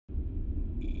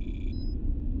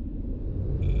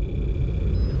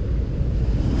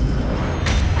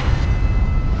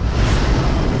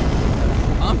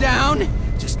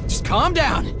calm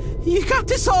down. You got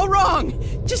this all wrong.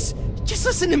 Just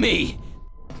listen to me.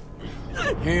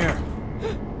 Here,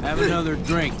 have another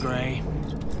drink, Gray.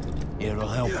 It'll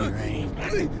help your aim.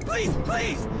 Please.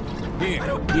 Here,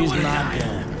 use my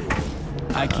gun.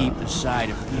 I keep the sight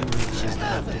a few inches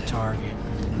above the target.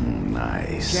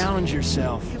 Nice. Challenge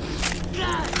yourself.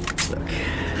 Look,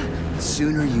 the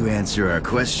sooner you answer our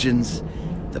questions,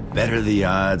 the better the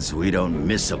odds we don't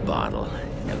miss a bottle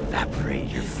and evaporate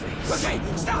your face. Okay,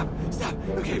 stop.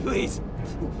 Okay, please.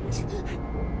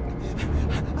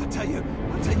 I'll tell you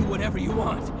whatever you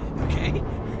want, okay?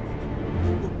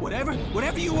 Whatever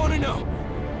you want to know.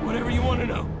 Whatever you want to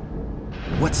know.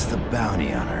 What's the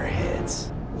bounty on our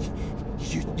heads?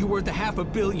 You worth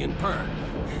 $500 million per.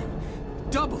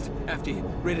 Doubled after you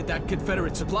raided that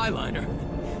Confederate supply liner.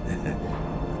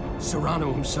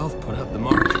 Serrano himself put up the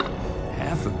mark.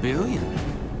 $500 million?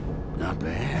 Not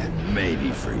bad. Maybe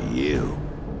for you.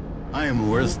 I am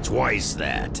worth twice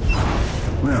that.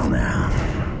 Well now,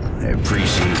 I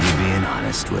appreciate you being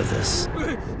honest with us.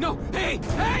 No, hey,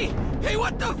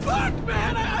 what the fuck,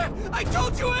 man? I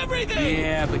told you everything!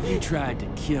 Yeah, but you tried to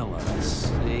kill us,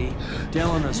 see?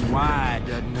 Telling us why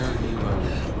doesn't earn you a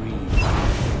reprieve.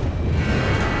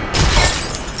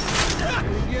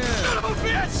 Son of a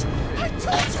bitch! I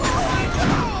told you all I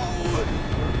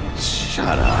know!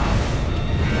 Shut up.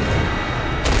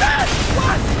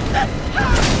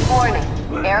 Warning,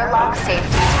 airlock safeties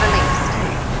released.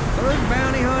 Third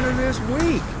bounty hunter this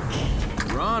week.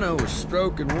 Serrano was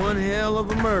stroking one hell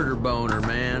of a murder boner,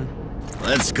 man.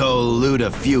 Let's go loot a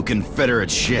few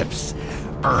Confederate ships.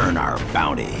 Earn our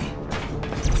bounty.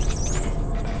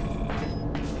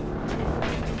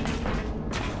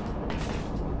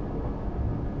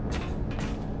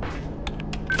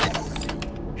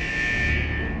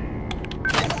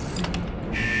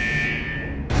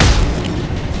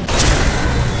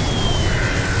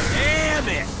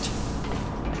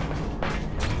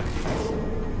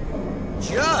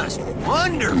 Just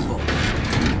wonderful!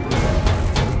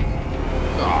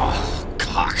 Oh,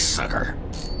 cocksucker.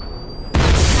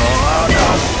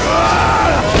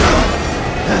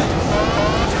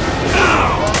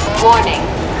 Warning,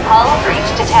 hull breach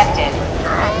detected.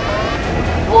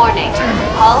 Warning,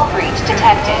 hull breach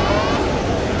detected.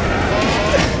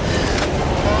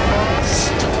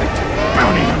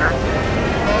 Bounty hunter.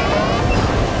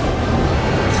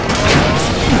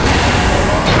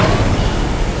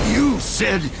 You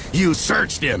said you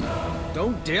searched him.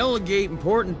 Don't delegate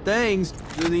important things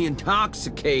to the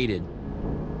intoxicated.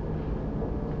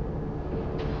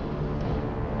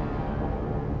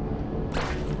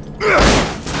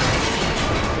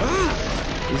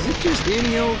 Is it just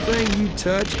any old thing you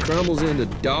touch crumbles into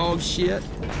dog shit?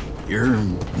 Your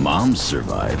mom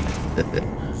survived.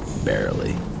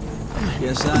 Barely.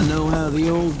 Guess I know how the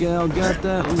old gal got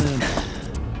that limp.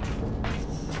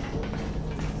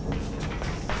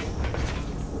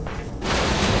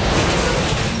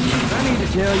 I need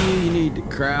to tell you, you need to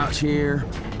crouch here.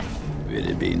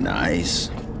 It'd be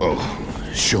nice. Oh,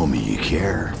 show me you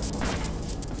care.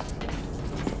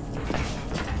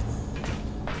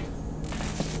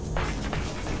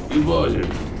 You boys are...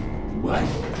 what?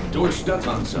 Door stuck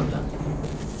on something.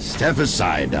 Step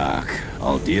aside, Doc.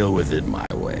 I'll deal with it my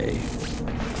way.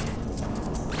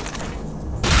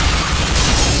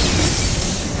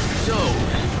 So,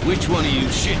 which one of you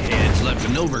shitheads left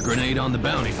a Nova grenade on the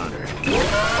bounty hunter?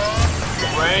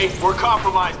 Ray, we're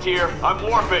compromised here. I'm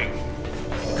warping.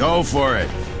 Go for it.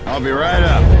 I'll be right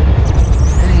up.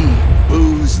 Any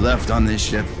booze left on this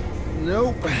ship?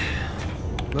 Nope.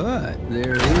 But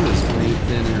there is paint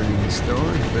thinner in the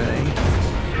storage bay.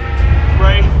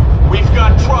 Ray, we've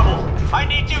got trouble. I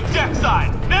need you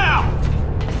deckside, now!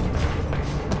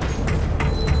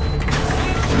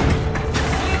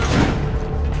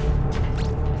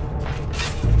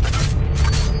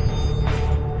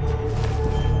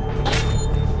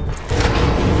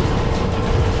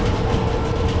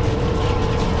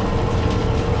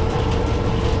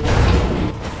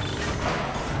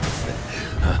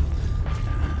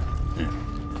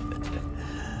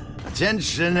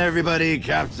 Attention, everybody.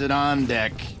 Captain on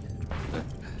deck.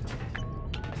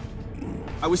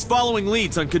 I was following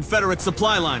leads on Confederate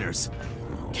supply liners.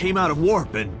 Came out of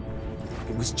warp and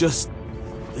it was just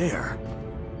there.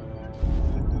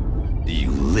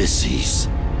 Ulysses.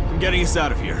 I'm getting us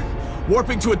out of here.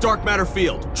 Warping to a dark matter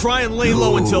field. Try and lay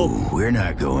low until... We're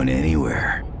not going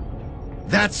anywhere.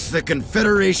 That's the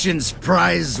Confederation's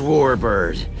prize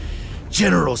warbird.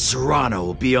 General Serrano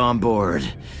will be on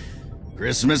board.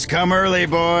 Christmas come early,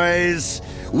 boys.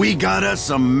 We got us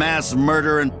some mass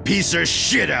murdering piece of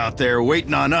shit out there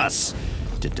waiting on us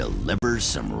to deliver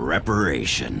some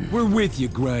reparation. We're with you,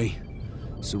 Gray.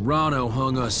 Serrano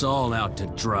hung us all out to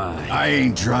dry. I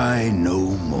ain't dry no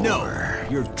more. No,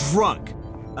 you're drunk.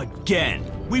 Again.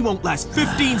 We won't last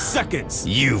 15 seconds.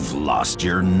 You've lost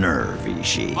your nerve,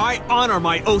 Ishi. I honor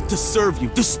my oath to serve you,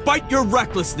 despite your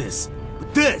recklessness.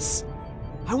 But this,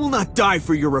 I will not die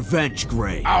for your revenge,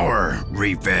 Gray. Our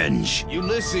revenge.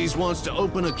 Ulysses wants to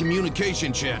open a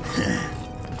communication channel.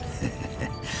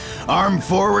 Arm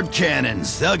forward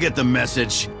cannons. They'll get the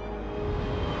message.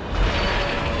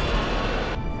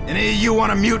 Any of you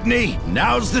want a mutiny?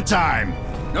 Now's the time.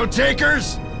 No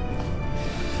takers?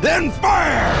 Then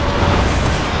fire!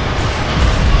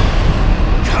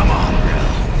 Come on,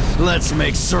 Rill. Let's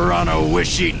make Serrano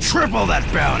wish he'd triple that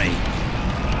bounty.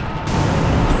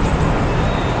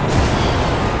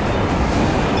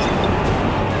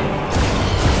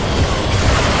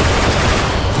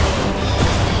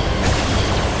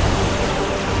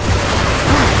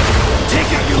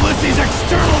 Take out Ulysses'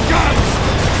 external guns!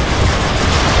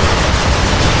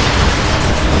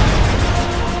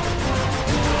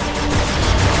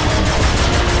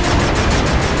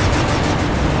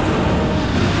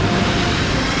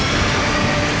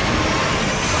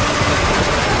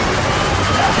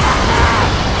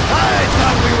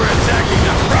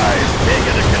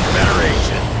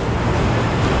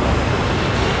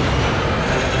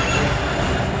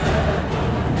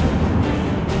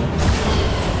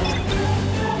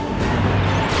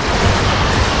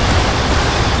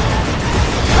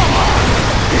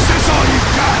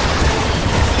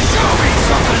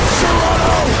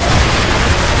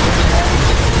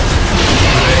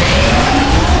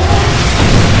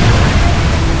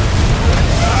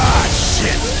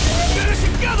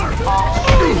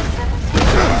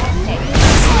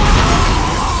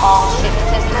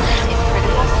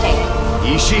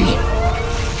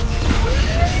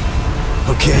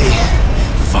 Okay,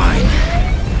 fine.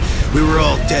 We were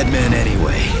all dead men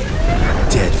anyway.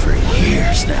 Dead for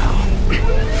years now.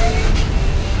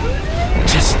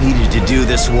 Just needed to do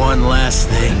this one last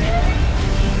thing.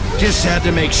 Just had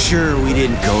to make sure we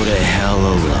didn't go to hell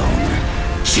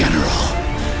alone. General,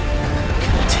 we're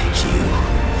gonna take you.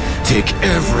 Take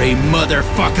every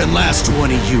motherfucking last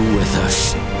one of you with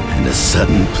us. And a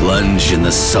sudden plunge in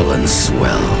the sullen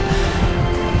swell.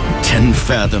 10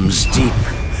 fathoms deep.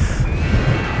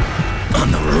 On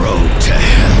the road to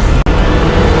hell.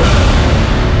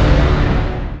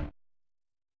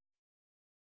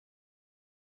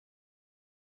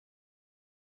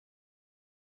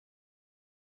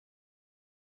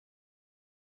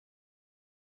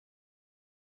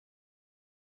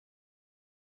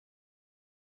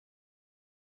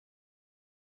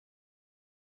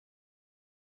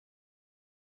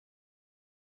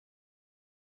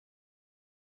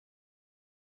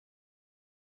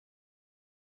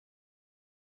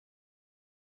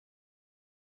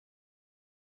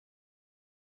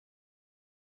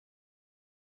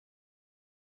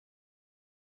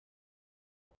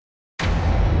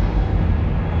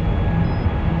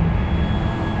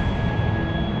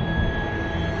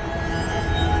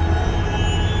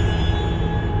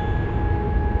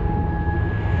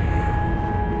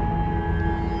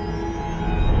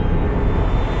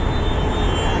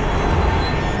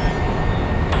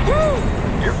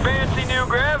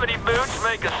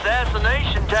 Make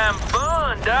assassination time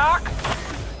fun, Doc.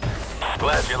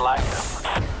 Glad you like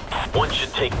them. One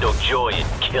should take no joy in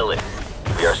killing.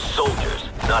 We are soldiers,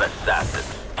 not assassins.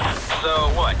 So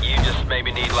what, you just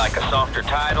maybe need like a softer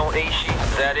title, Ishi?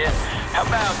 Is that it? How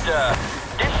about,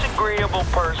 Disagreeable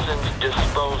Persons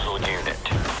Disposal Unit?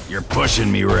 You're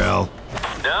pushing me, Rel.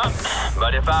 No,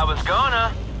 but if I was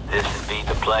gonna, this would be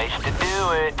the place to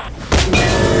do it.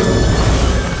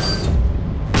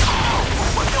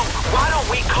 Why don't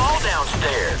we call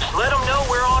downstairs? Let them know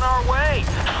we're on our way.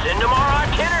 Send them our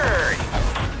itinerary.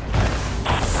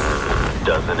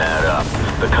 Doesn't add up.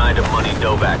 The kind of money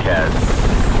Novak has.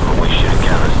 We should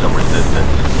encounter some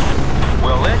resistance.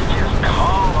 Well, let's just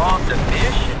call off the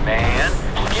mission, man.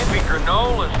 Skippy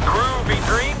Granola's groovy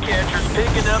dreamcatcher's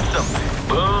picking up some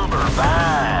boomer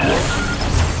vibes.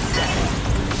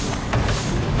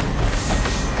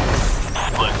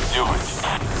 Let's do it.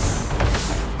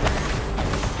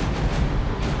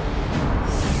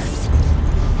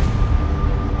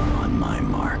 On my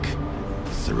mark.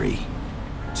 3,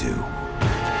 2,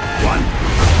 1.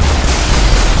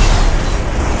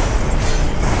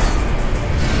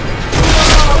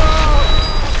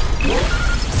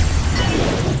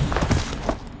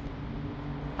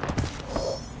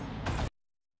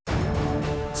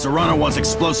 Serrano wants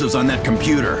explosives on that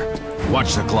computer.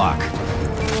 Watch the clock.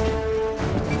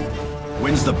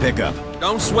 When's the pickup?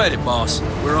 Don't sweat it, boss.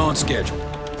 We're on schedule.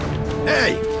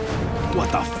 Hey!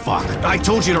 What the fuck? I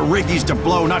told you to rig these to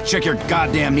blow, not check your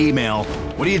goddamn email.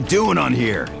 What are you doing on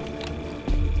here?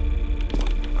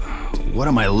 What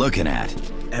am I looking at?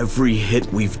 Every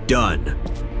hit we've done,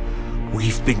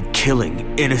 we've been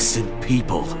killing innocent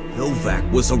people. Novak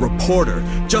was a reporter,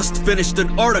 just finished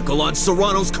an article on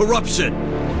Serrano's corruption.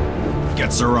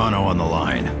 Get Serrano on the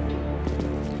line.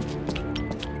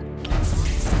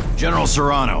 General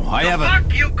Serrano, I have a... What the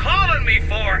fuck you calling me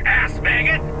for, ass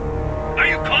maggot? Are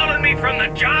you calling me from the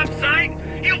job site?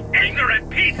 You ignorant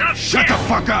piece of shit! Shut the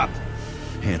fuck up!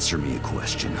 Answer me a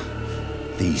question.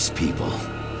 These people...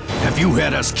 Have you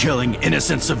had us killing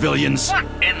innocent civilians? What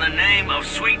in the name of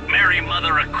sweet Mary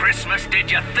Mother of Christmas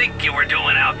did you think you were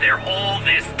doing out there all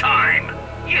this time?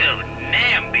 You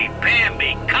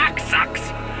namby-pamby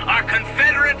cocksucks are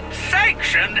Confederate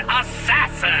sanctioned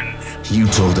assassins! You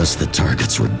told us the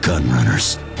targets were gun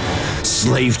runners,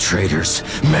 slave traders,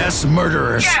 mass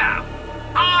murderers. Yeah,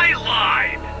 I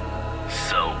lied.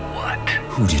 So what?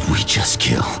 Who did we just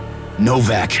kill?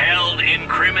 Novak. Held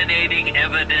incriminating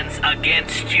evidence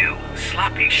against you,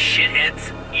 sloppy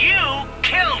shitheads. You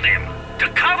killed him to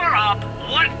cover up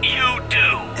what you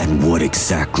do. And what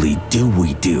exactly do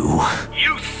we do?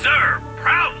 You serve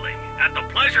proudly at the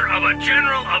pleasure of a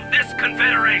general of this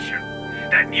confederation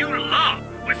that you love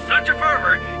with such a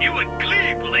fervor you would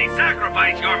gleefully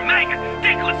sacrifice your maggot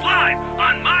dickless life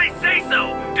on my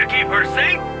say-so to keep her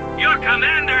safe, your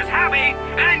commanders happy,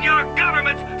 and your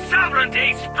government's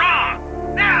sovereignty strong.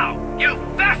 Now, you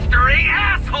festering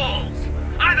assholes!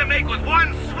 Either make with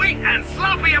one sweet and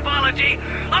sloppy apology,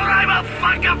 or I will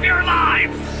fuck up your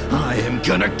lives! I am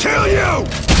gonna kill you!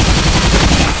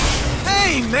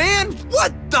 Hey, man!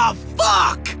 What the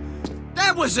fuck?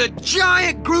 That was a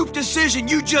giant group decision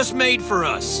you just made for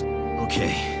us.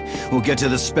 Okay, we'll get to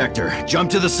the Spectre. Jump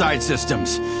to the side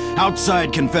systems.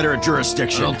 Outside Confederate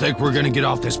jurisdiction. I don't think we're gonna get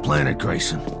off this planet,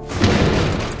 Grayson.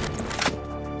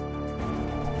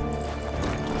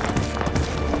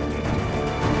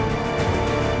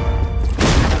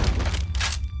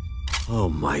 Oh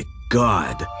my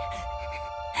god.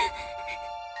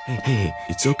 Hey,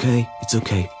 it's okay, it's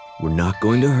okay. We're not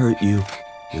going to hurt you.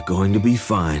 You're going to be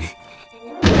fine.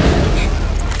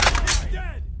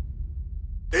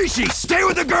 Ishi, stay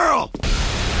with the girl!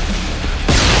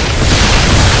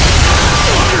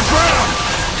 Underground!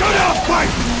 Cut off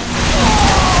fight!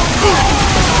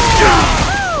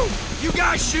 You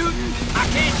guys shooting? I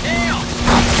can't tell.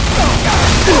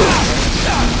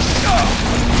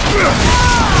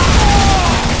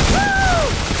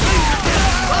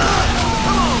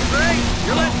 Come on, Greg.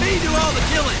 You're letting me do all the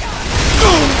killing.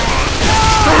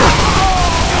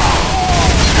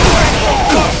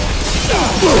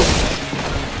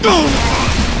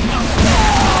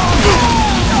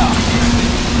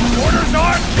 Orders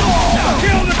are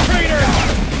kill the traitor!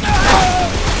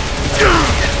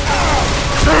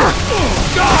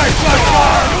 Die, fucker!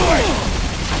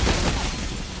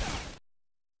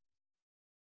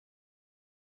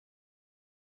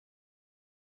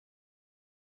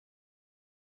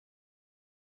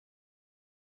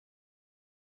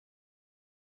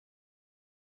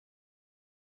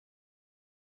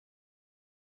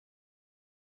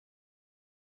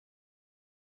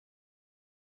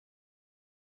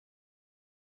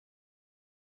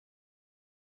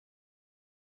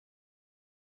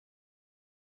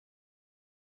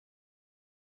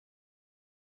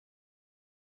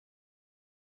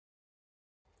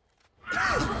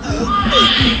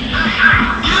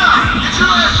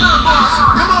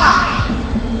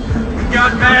 We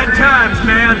got bad times,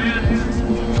 man.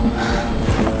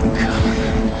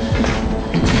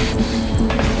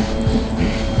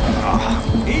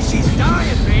 Ishi's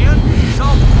dying, man. He's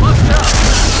all fucked up.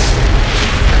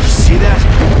 See that?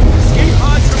 Escape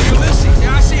pods from Ulysses.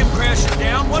 Yeah, I see him crashing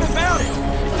down. What about it?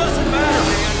 It doesn't matter,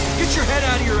 man. Get your head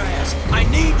out of your ass. I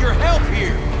need your help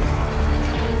here.